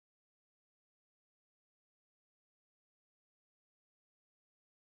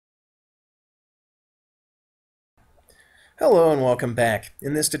Hello and welcome back.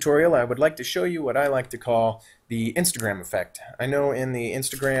 In this tutorial I would like to show you what I like to call the Instagram effect. I know in the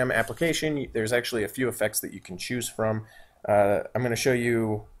Instagram application there's actually a few effects that you can choose from. I'm going to show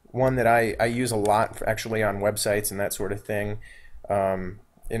you one that I use a lot actually on websites and that sort of thing. And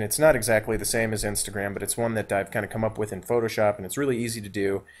it's not exactly the same as Instagram, but it's one that I've kind of come up with in Photoshop, and it's really easy to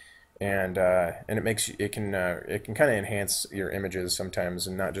do. And it can kind of enhance your images sometimes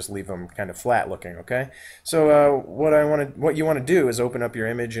and not just leave them kind of flat looking. Okay, so what you want to do is open up your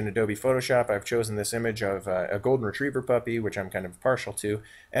image in Adobe Photoshop. I've chosen this image of a golden retriever puppy, which I'm kind of partial to,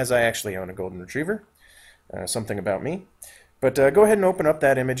 as I actually own a golden retriever. Something about me. But go ahead and open up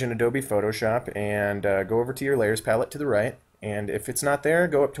that image in Adobe Photoshop and go over to your layers palette to the right. And if it's not there,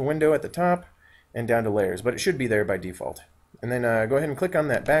 go up to Window at the top and down to Layers. But it should be there by default. And then go ahead and click on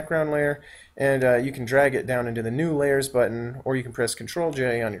that background layer, and you can drag it down into the New Layers button, or you can press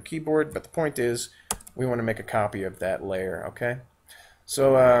Ctrl-J on your keyboard. But the point is, we want to make a copy of that layer. Okay,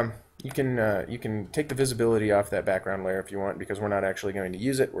 so you can take the visibility off that background layer if you want, because we're not actually going to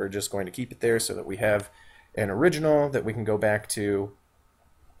use it. We're just going to keep it there so that we have an original that we can go back to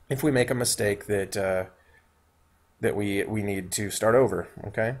if we make a mistake that we need to start over.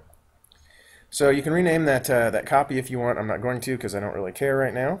 Okay. So you can rename that copy if you want. I'm not going to, because I don't really care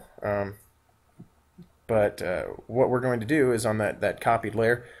right now. But what we're going to do is on that copied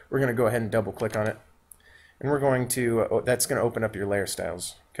layer, we're going to go ahead and double click on it, and we're going to that's going to open up your layer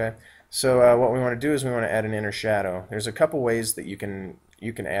styles. Okay. So what we want to do is we want to add an inner shadow. There's a couple ways that you can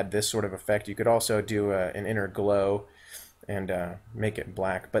add this sort of effect. You could also do an inner glow and make it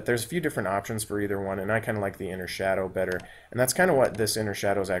black, but there's a few different options for either one, and I kind of like the inner shadow better, and that's kind of what this inner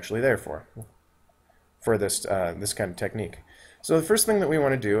shadow is actually there for this this kind of technique. So the first thing that we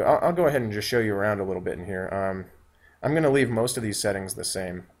want to do, I'll go ahead and just show you around a little bit in here. I'm going to leave most of these settings the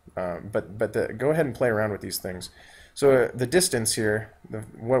same, but go ahead and play around with these things. So the distance here,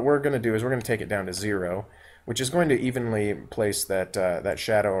 what we're going to do is we're going to take it down to 0, which is going to evenly place that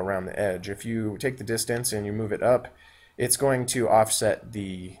shadow around the edge. If you take the distance and you move it up, it's going to offset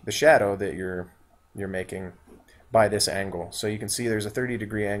the shadow that you're making by this angle. So you can see there's a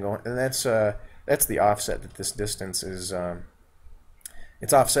 30-degree angle, and that's the offset that this distance is.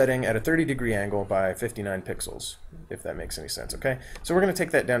 It's offsetting at a 30-degree angle by 59 pixels, if that makes any sense. Okay, so we're going to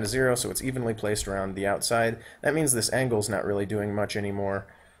take that down to 0 so it's evenly placed around the outside. That means this angle's not really doing much anymore.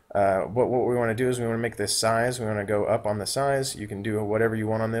 What we want to do is we want to make this size. We want to go up on the size. You can do whatever you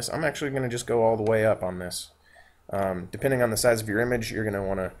want on this. I'm actually going to just go all the way up on this. Depending on the size of your image, you're going to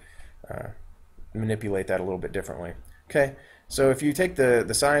want to manipulate that a little bit differently. Okay, so if you take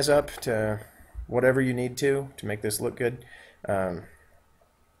the size up to whatever you need to make this look good,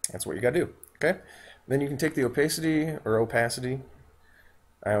 that's what you got to do. Okay, then you can take the opacity,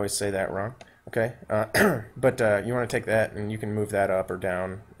 I always say that wrong. Okay, but you want to take that and you can move that up or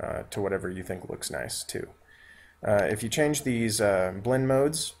down to whatever you think looks nice too. If you change these blend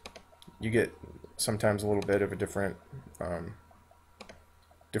modes, you get sometimes a little bit of a different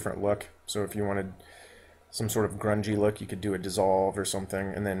look. So if you wanted some sort of grungy look, you could do a dissolve or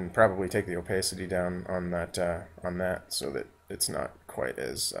something, and then probably take the opacity down on that so that it's not quite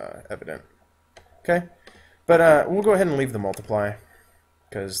as evident. Okay, but we'll go ahead and leave the multiply,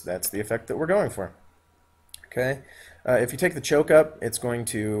 because that's the effect that we're going for. Okay, if you take the choke up, it's going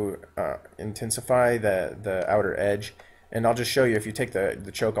to intensify the outer edge, and I'll just show you. If you take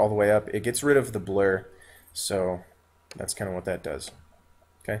the choke all the way up, it gets rid of the blur, so that's kind of what that does.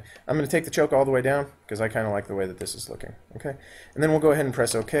 Okay, I'm going to take the choke all the way down because I kind of like the way that this is looking. Okay, and then we'll go ahead and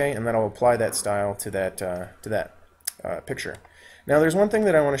press OK, and then I'll apply that style to that picture. Now, there's one thing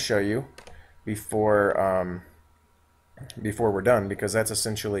that I want to show you before we're done, because that's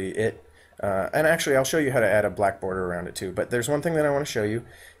essentially it. And actually, I'll show you how to add a black border around it too. But there's one thing that I want to show you.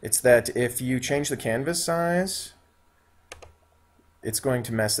 It's that if you change the canvas size, it's going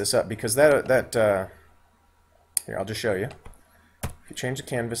to mess this up, because here, I'll just show you. If you change the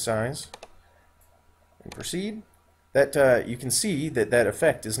canvas size and proceed, that you can see that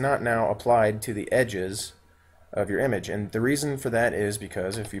effect is not now applied to the edges of your image. And the reason for that is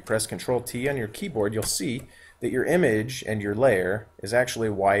because if you press Ctrl-T on your keyboard, you'll see that your image and your layer is actually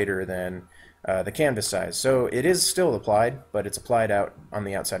wider than the canvas size. So it is still applied, but it's applied out on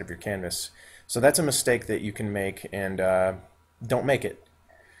the outside of your canvas. So that's a mistake that you can make, and don't make it.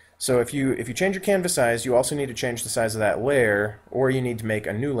 So if you change your canvas size, you also need to change the size of that layer, or you need to make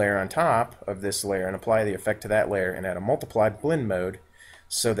a new layer on top of this layer and apply the effect to that layer and add a multiply blend mode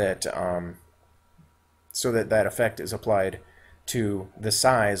so that that effect is applied to the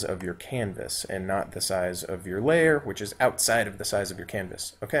size of your canvas and not the size of your layer, which is outside of the size of your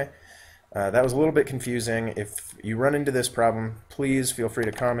canvas. Okay, That was a little bit confusing. If you run into this problem, please feel free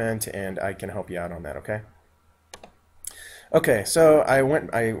to comment and I can help you out on that, okay? Okay, so I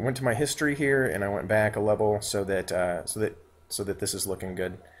went to my history here and I went back a level so that this is looking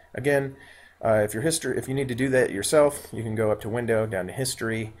good. Again, if you need to do that yourself, you can go up to Window, down to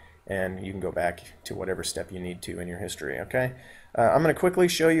History, and you can go back to whatever step you need to in your history. Okay, I'm going to quickly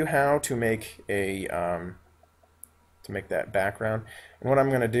show you how to make that background. And what I'm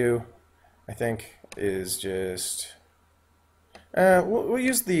going to do, I think, is just we'll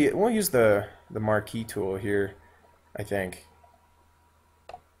use the marquee tool here. I think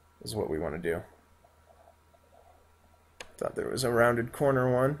is what we want to do. Thought there was a rounded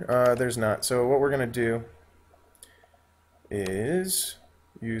corner one. There's not. So what we're going to do is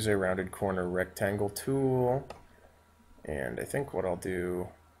use a rounded corner rectangle tool. And I think what I'll do...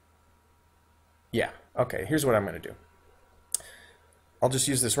 Yeah, okay, here's what I'm going to do. I'll just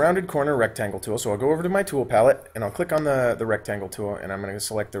use this rounded corner rectangle tool. So I'll go over to my tool palette and I'll click on the rectangle tool and I'm going to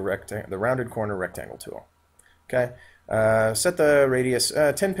select the rounded corner rectangle tool. Okay. Set the radius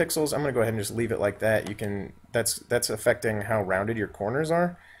 10 pixels. I'm going to go ahead and just leave it like that. You can that's affecting how rounded your corners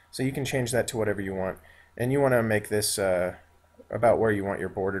are, so you can change that to whatever you want. And you want to make this about where you want your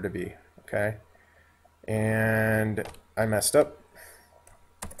border to be. Okay. And I messed up.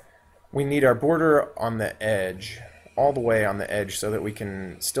 We need our border on the edge, all the way on the edge, so that we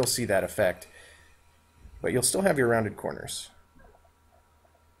can still see that effect. But you'll still have your rounded corners.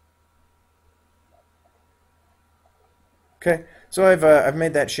 Okay, so I've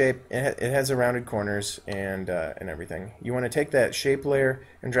made that shape. It has the rounded corners and everything. You want to take that shape layer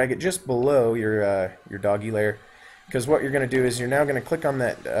and drag it just below your doggy layer, because what you're going to do is you're now going to click on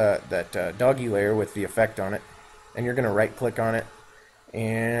that doggy layer with the effect on it, and you're going to right click on it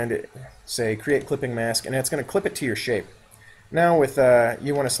and say create clipping mask, and it's going to clip it to your shape. Now with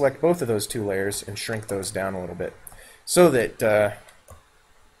you want to select both of those two layers and shrink those down a little bit so that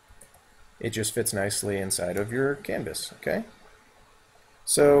it just fits nicely inside of your canvas. Okay.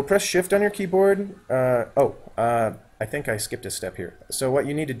 So press Shift on your keyboard. I think I skipped a step here. So what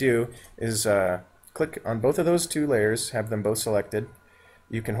you need to do is click on both of those two layers, have them both selected.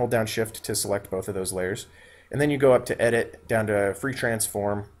 You can hold down Shift to select both of those layers. And then you go up to Edit, down to Free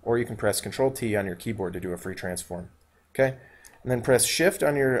Transform, or you can press Control-T on your keyboard to do a free transform. Okay? And then press Shift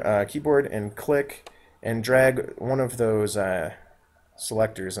on your keyboard and click and drag one of those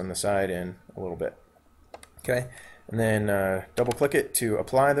selectors on the side in a little bit. Okay? And then double click it to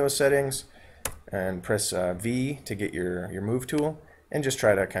apply those settings and press V to get your move tool and just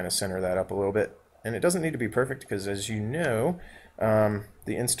try to kind of center that up a little bit. And it doesn't need to be perfect because, as you know,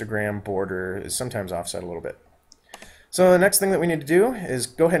 the Instagram border is sometimes offset a little bit. So the next thing that we need to do is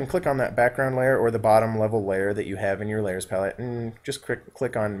go ahead and click on that background layer or the bottom level layer that you have in your layers palette and just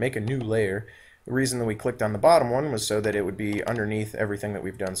click on make a new layer. The reason that we clicked on the bottom one was so that it would be underneath everything that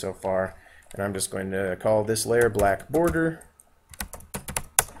we've done so far. And I'm just going to call this layer black border.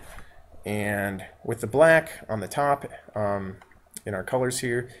 And with the black on the top, in our colors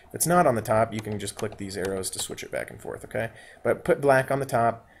here, if it's not on the top, you can just click these arrows to switch it back and forth, okay? But put black on the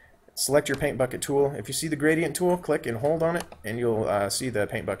top, select your paint bucket tool. If you see the gradient tool, click and hold on it, and you'll see the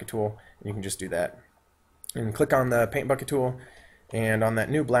paint bucket tool, and you can just do that. And click on the paint bucket tool, and on that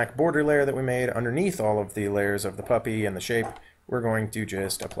new black border layer that we made, underneath all of the layers of the puppy and the shape, we're going to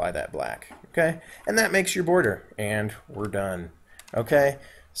just apply that black, okay? And that makes your border, and we're done, okay?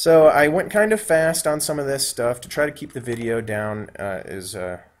 So I went kind of fast on some of this stuff to try to keep the video down as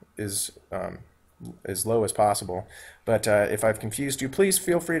low as possible. But if I've confused you, please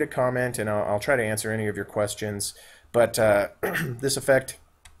feel free to comment, and I'll try to answer any of your questions. But this effect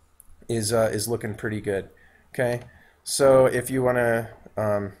is looking pretty good. Okay, so if you want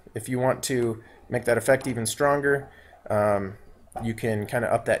to make that effect even stronger, you can kind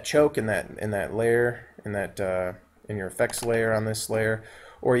of up that choke in that layer in your effects layer on this layer.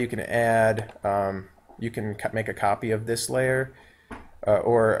 Or you can add, you can make a copy of this layer,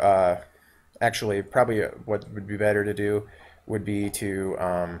 or actually probably what would be better to do would be to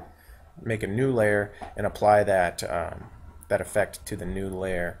make a new layer and apply that effect to the new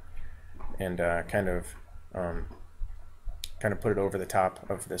layer, and kind of put it over the top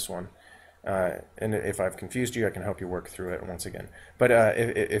of this one. And if I've confused you, I can help you work through it once again. But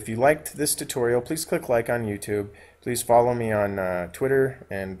if you liked this tutorial, please click like on YouTube. Please follow me on Twitter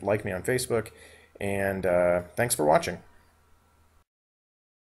and like me on Facebook. And thanks for watching.